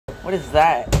What is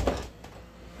that?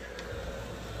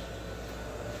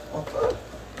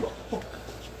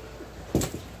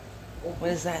 What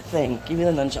is that thing? Give me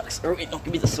the nunchucks. Or wait, no,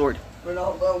 give me the sword.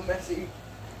 Ronaldo, Messi.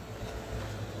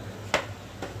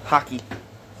 Hockey.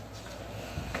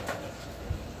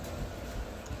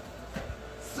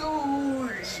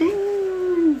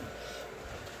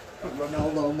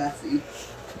 Ronaldo, Messi.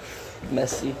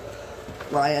 Messi.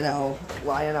 Lionel.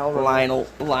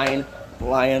 Lion.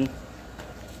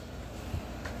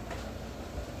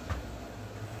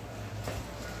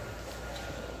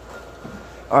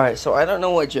 Alright, so I don't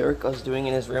know what Jericho's doing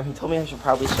in his room. He told me I should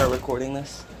probably start recording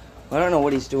this. I don't know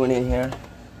what he's doing in here.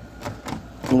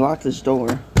 He locked his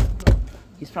door.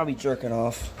 He's probably jerking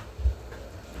off.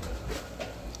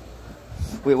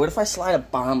 Wait, what if I slide a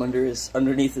bomb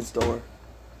underneath his door?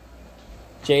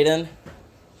 Jaden?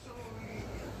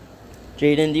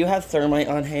 Jaden, do you have thermite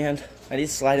on hand? I need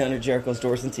to slide it under Jericho's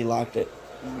door since he locked it.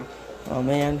 Oh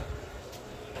man.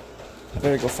 I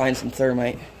better go find some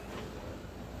thermite.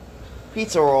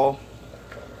 Pizza roll.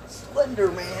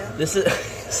 Slender Man. This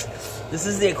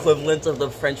is the equivalent of the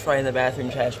French fry in the bathroom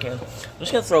trash can. I'm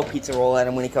just gonna throw a pizza roll at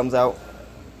him when he comes out.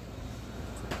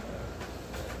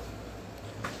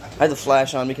 I have the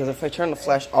flash on because if I turn the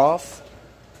flash off,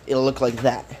 it'll look like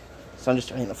that. So I'm just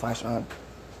turning the flash on.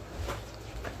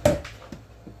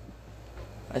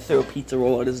 I threw a pizza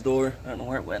roll at his door. I don't know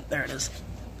where it went. There it is.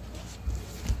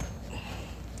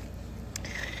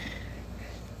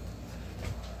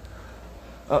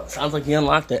 Oh, sounds like he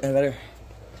unlocked it. I better.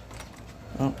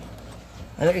 Oh.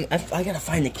 I gotta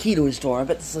find the key to his door. I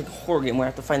bet this is like a horror game where I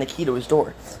have to find the key to his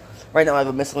door. Right now I have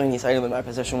a miscellaneous item in my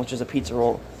possession, which is a pizza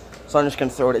roll. So I'm just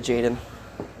gonna throw it at Jaden.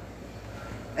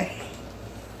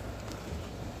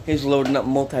 He's loading up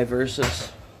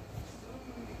multiverses.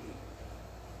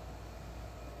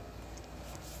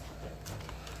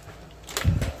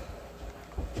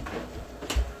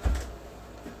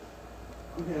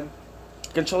 Okay.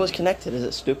 Controller's connected. Is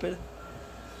it stupid?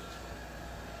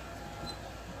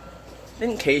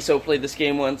 Didn't Queso play this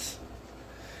game once?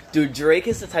 Dude, Drake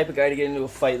is the type of guy to get into a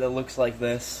fight that looks like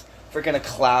this. Freaking a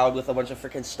cloud with a bunch of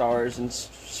freaking stars and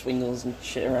swingles and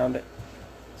shit around it.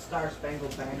 Star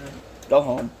Spangled Banner. Go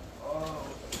home. Oh.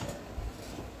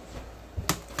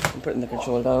 I'm putting the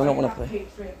controller down. I don't want to play.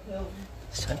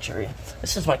 Century.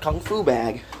 This is my kung fu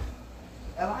bag.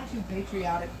 Am I too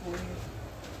patriotic for you?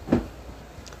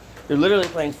 You're literally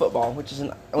playing football, which is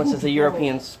a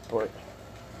European sport.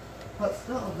 But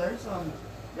still, there's a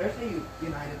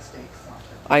United States soccer.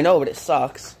 I know, but it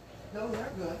sucks. No, they're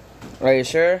good. Are you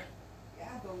sure? Yeah,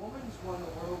 the women's won the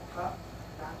World Cup.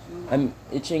 I'm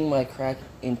itching my crack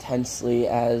intensely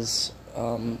as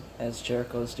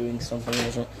Jericho's doing something.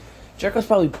 Jericho's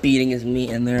probably beating his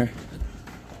meat in there.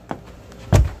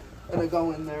 Gonna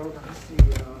go in there. We're gonna see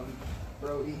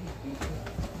Brody.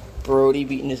 Brody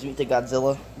beating his meat to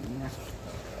Godzilla. Yeah.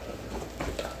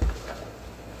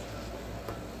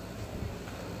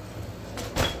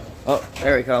 Oh,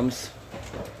 there he comes.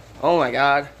 Oh my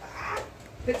god.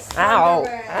 It's Ow! Slender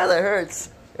Man. Ow, that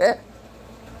hurts. Yeah.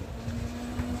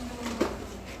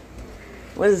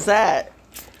 What is that?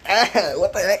 Ah,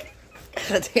 what the heck?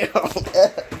 Damn.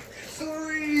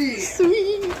 Sweet.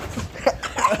 Sweet.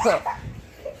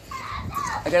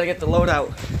 I gotta get the load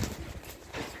out.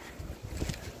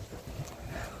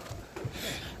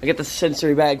 I get the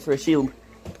sensory bag for a shield.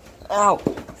 Ow.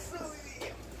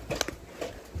 Sweet.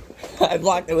 I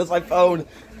blocked it with my phone.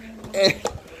 I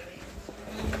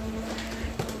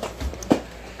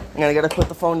gotta put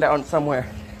the phone down somewhere.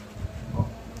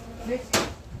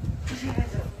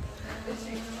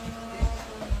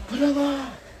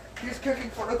 He's cooking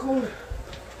for the corner.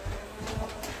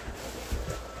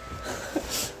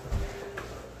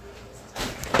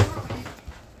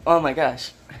 Oh my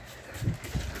gosh.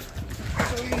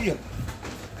 I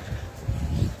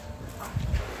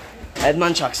had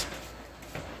nunchucks.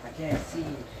 I can't see.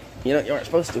 You aren't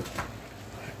supposed to.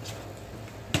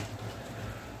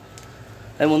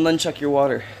 I will nunchuck your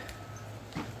water.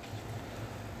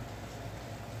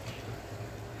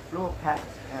 No packs.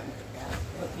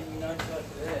 What can you nunchuck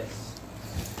this?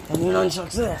 And you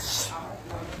nunchuck this.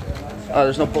 Oh,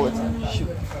 there's no bullets in it.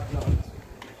 Shoot.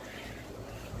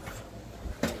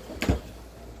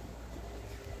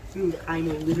 Dude, I'm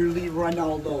literally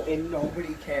Ronaldo and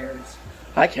nobody cares.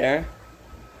 I care.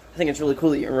 I think it's really cool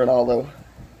that you're Ronaldo.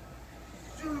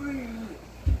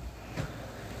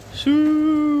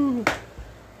 Shoo!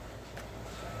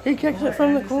 He kicks it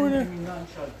from the corner. Can you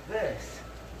nunchuck this?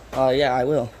 Yeah, I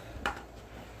will.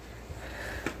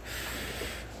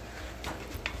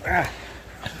 Ah.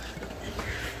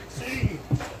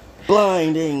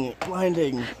 Blinding.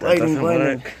 Doesn't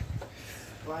work.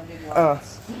 Blinding Oh.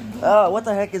 lights. Oh, what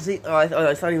the heck is he? Oh, I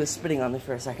thought he was spitting on me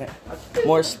for a second.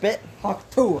 More spit? Hawk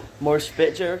 2. More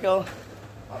spit, Jericho?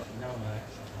 Oh, no, man.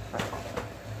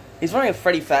 He's wearing a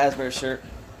Freddy Fazbear shirt.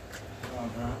 No,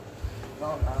 no.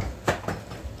 No, no.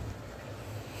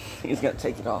 He's gonna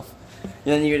take it off. And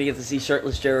then you're gonna get to see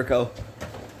shirtless Jericho.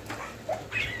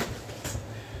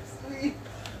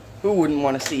 Who wouldn't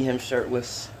want to see him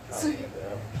shirtless?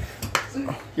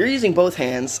 You're using both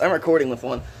hands. I'm recording with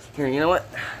one. Here, you know what?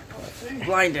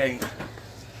 Blinding.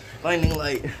 Blinding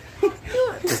light.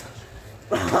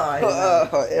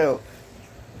 Oh, ew.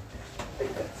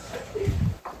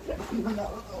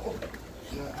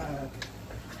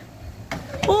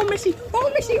 Oh, Missy!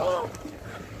 Oh, Missy! Oh!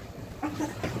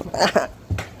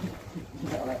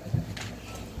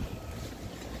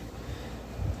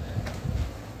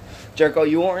 Jericho,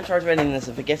 you are in charge of editing this.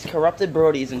 If it gets corrupted,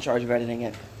 Brody's in charge of editing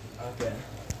it. Okay.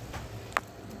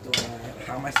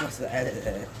 How am I supposed to edit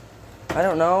it? I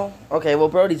don't know. Okay, well,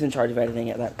 Brody's in charge of editing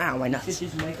it then. Ow, my You nuts. should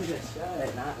just make it a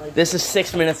shot, not like... This is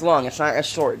 6 minutes long. It's not as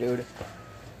short, dude.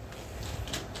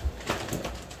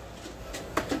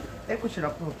 I think we should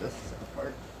upload this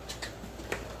part.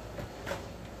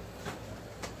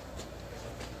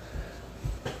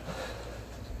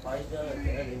 Why is that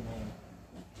editing?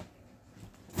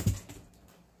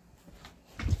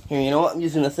 Here, you know what? I'm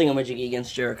using the thingamajiggy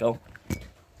against Jericho.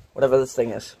 Whatever this thing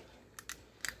is.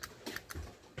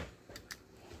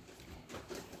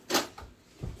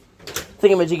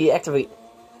 Thingamajiggy, activate.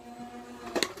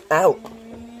 Ow.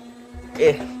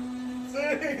 Eh. I'm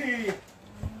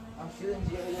feeling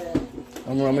jaded.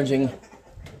 I'm rummaging.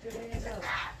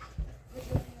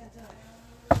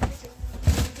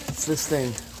 What's this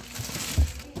thing?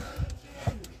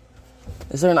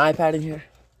 Is there an iPad in here?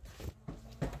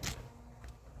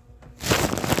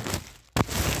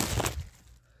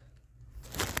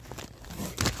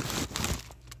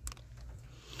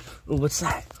 Ooh, what's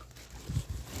that?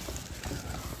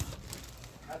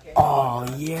 Okay. Oh,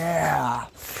 yeah.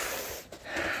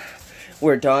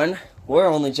 We're done. We're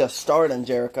only just starting,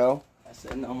 Jericho. I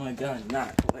said no more gun,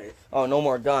 not wait. Oh, no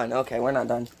more gun. Okay, we're not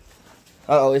done.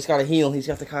 Uh-oh, he's got a heal. He's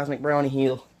got the Cosmic Brownie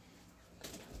heal.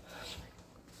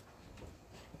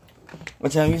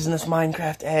 Which I'm using this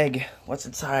Minecraft egg. What's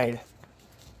inside?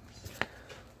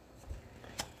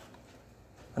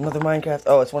 Another Minecraft.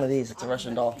 Oh, it's one of these. It's a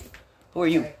Russian doll. Who are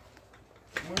you?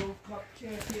 World Cup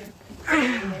champion.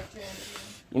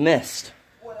 You missed.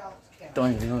 What else can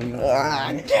Don't even know you.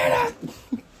 Get up!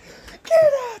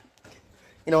 Get up!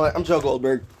 You know what? I'm Joe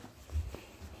Goldberg.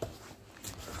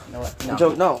 You know what? I'm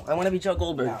Joe. No, I want to be Joe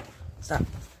Goldberg. No. Stop.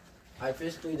 I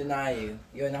physically deny you.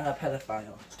 You're not a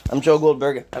pedophile. I'm Joe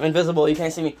Goldberg. I'm invisible. You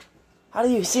can't see me. How do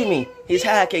you see me? He's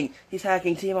hacking. He's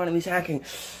hacking. Team on him. He's hacking.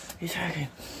 He's hacking.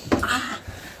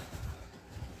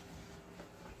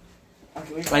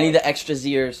 Okay, I need the extra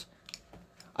ears.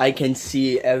 I can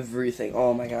see everything.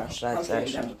 Oh my gosh, that's okay,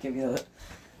 actually. now give me the...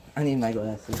 I need my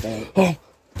glasses back. Oh,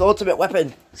 the ultimate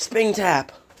weapon. Spring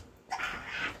tap.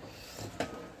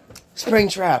 Spring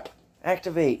trap.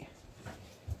 Activate.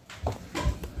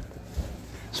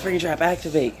 Spring trap.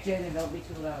 Activate. Jaden, don't be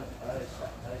too loud.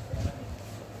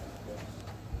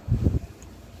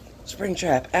 Spring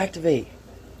trap. Activate.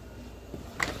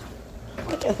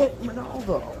 I hit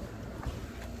Ronaldo.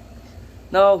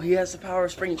 No, he has the power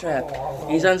of spring trap.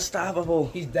 He's unstoppable.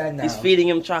 He's dead now. He's feeding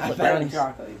him I chocolate fed him brownies.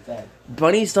 chocolate. He's dead.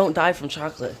 Bunnies don't die from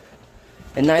chocolate.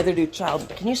 And neither do child.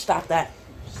 Can you stop that?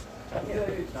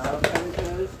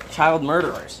 Child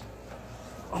murderers.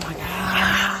 Oh my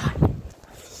god.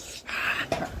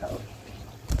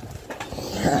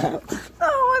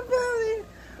 Oh, my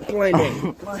belly.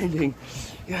 Blinding. Blinding.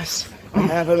 Yes. I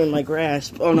have him in my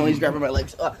grasp. Oh no, he's grabbing my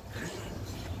legs.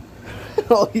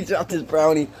 Oh, he dropped his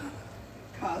brownie.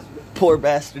 Poor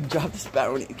bastard dropped his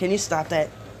brownie. Can you stop that?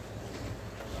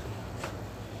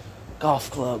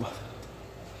 Golf club.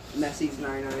 Messi's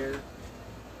 9-iron.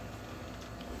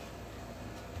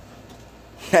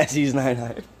 Messi's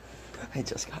 9-iron. I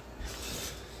just got.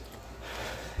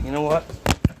 You know what?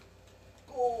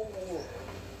 Oh.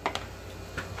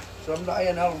 Someday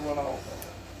another Ronaldo.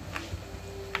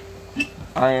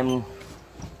 I am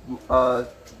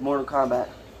Mortal Kombat.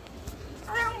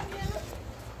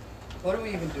 What are we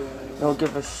even doing anymore? You'll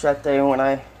give a shit day when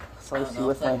I slice you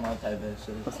with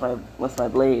my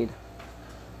blade.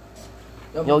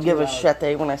 You'll give a shit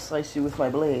day when I slice you with my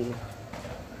blade.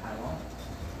 I won't.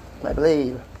 My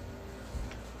blade.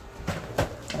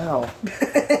 Ow.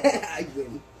 I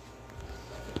win.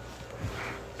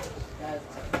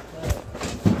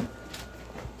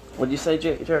 What'd you say,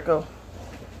 Jericho?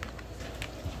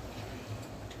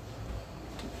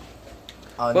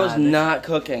 Oh, Bro's nah, not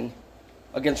cooking.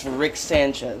 against Rick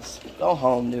Sanchez. Go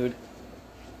home, dude.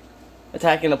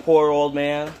 Attacking a poor old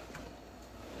man.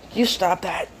 You stop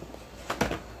that.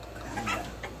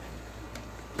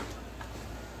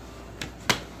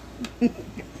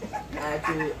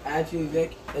 Actually,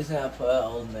 Vic isn't a poor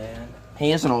old man.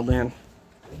 He is an old man.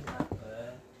 He's not poor.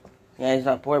 Yeah, he's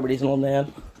not poor, but he's an old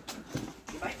man.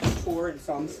 He might be poor in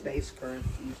some space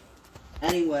currencies.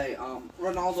 Anyway,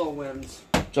 Ronaldo wins.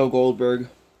 Joe Goldberg.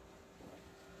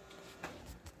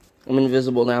 I'm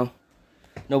invisible now.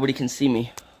 Nobody can see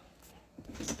me.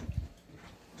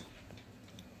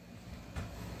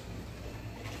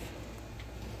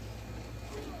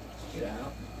 Get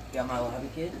out. Got my lobby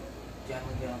kid?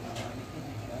 Gentlemen, get on my lobby kid.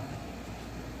 Get out.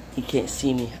 He can't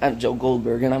see me. I'm Joe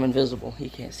Goldberg and I'm invisible. He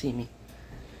can't see me.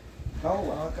 Oh,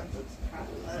 well,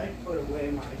 I put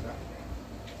away my...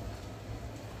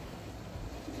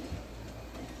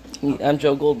 I'm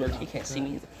Joe Goldberg. He can't see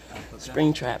me either.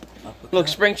 Springtrap. Look,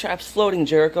 Springtrap's floating,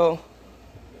 Jericho.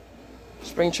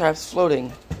 Springtrap's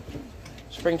floating.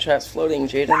 Springtrap's floating,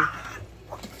 Jaden.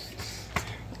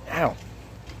 Ow.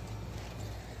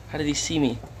 How did he see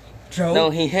me? Joe? No,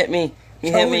 he hit me. He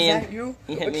Joe, hit me is and that you?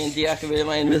 he hit me and deactivated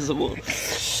my invisible.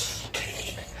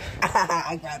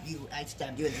 I grabbed you. I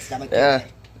stabbed you in the stomach. Yeah.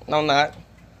 No, I'm not.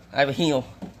 I have a heel.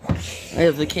 I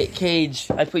have the cage.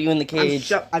 I put you in the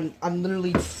cage. I'm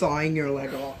literally sawing your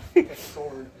leg off with a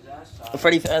sword. Is that a shot? A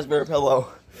Freddy Fazbear pillow.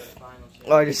 Your final shot?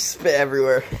 Oh, I just spit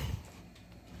everywhere.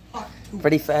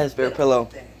 Freddy Fazbear pillow.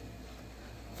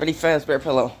 Freddy Fazbear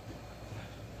pillow.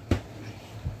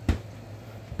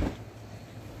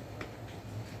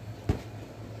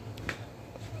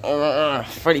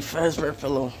 Freddy Fazbear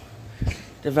pillow.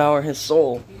 Devour his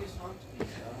soul. He just humped me,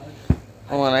 dog.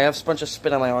 Hold on, I have a bunch of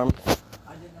spit on my arm. I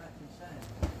did not consent.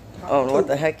 Oh, what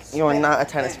the heck? You are not a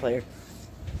tennis player.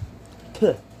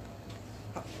 Puh.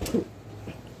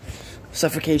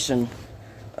 Suffocation.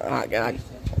 Oh, God.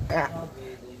 Ah. No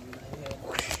breathing.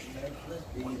 Nerveless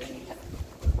breathing.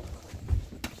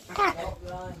 Don't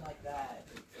run like that.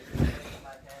 It's making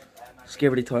my pants and my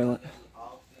Skibidi toilet.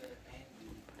 all feel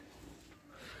angry.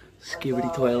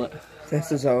 Skibidi toilet.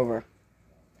 This is over.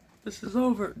 This is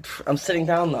over. I'm sitting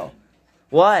down, though.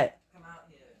 What? Come out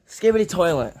here. Skibidi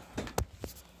toilet.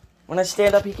 When I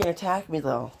stand up, he can attack me,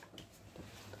 though.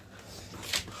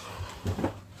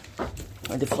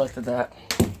 I deflected that.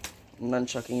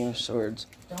 Nunchucking your swords.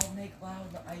 Don't make loud.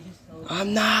 I just told you.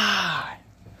 I'm not.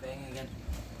 Bang again.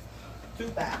 Too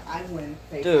bad. I win.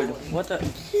 Dude, what the?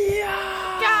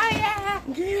 Yeah!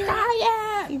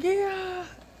 Yeah! Yeah!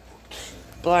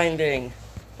 Blinding.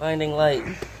 Blinding light.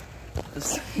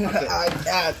 Okay,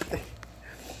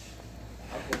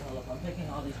 hold up. I'm picking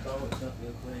all these bullets up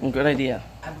real quick. Good idea.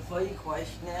 And before you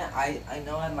question it, I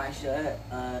know on my shirt,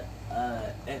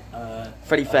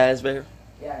 Freddy Fazbear.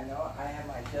 yeah, I know I have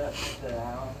my shirt flipped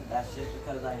around. That's just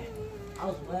because I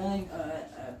was wearing a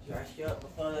dress shirt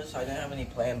before this, so I didn't have any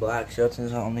plain black shirts, and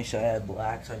the only shirt I had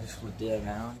black, so I just flipped it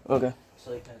around. Okay.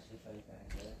 So you can see Freddy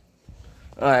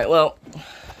Fazbear. Alright, well,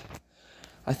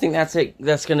 I think that's it.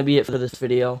 That's going to be it for this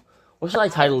video. What should I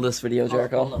title this video,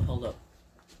 Jericho? Hold up.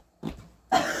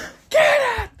 Get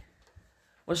it!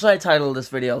 What should I title this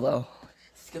video, though?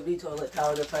 Skibidi Toilet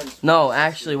Tower Defense. No,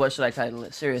 actually, what should I title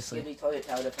it? Seriously. Skibidi Toilet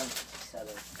Tower Defense 7.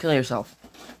 Kill yourself.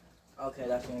 Okay,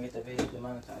 that's gonna get the video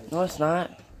demonetized. No, it's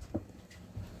not.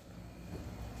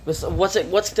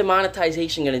 What's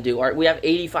demonetization going to do? Alright, we have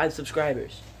 85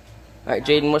 subscribers. Alright,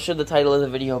 Jaden, what should the title of the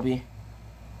video be?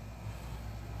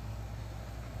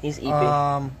 He's EP.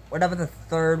 Whatever the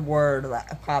third word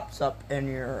that pops up in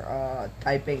your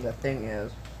typing the thing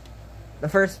is. The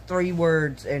first 3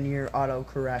 words in your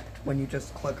autocorrect when you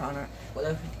just click on it. What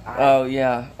if Oh,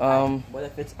 yeah. what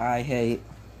if it's I hate?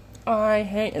 I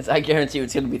hate it. I guarantee you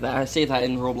it's going to be that. I say that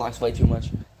in Roblox way too much.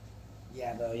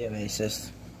 Yeah, bro, you're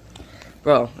racist.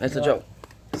 Bro, it's a What? joke.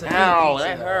 It's a Ow, pizza,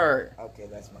 that though. hurt. Okay,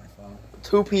 that's my fault.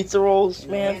 2 pizza rolls?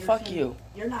 You Man, know, fuck Anderson, you.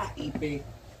 You're not EP.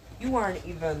 You aren't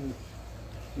even.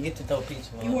 You get to throw pizza.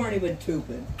 You aren't even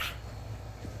stupid.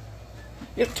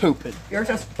 You're stupid. You're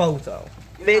just bozo.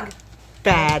 Big,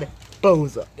 bad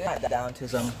bozo. You're not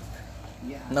downtism.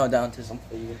 Yeah. No downtism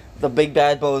for you. The Big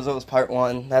Bad Bozos Part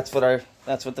 1. That's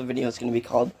what the video is going to be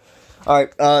called.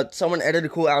 Alright, someone edit a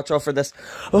cool outro for this.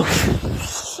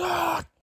 Okay.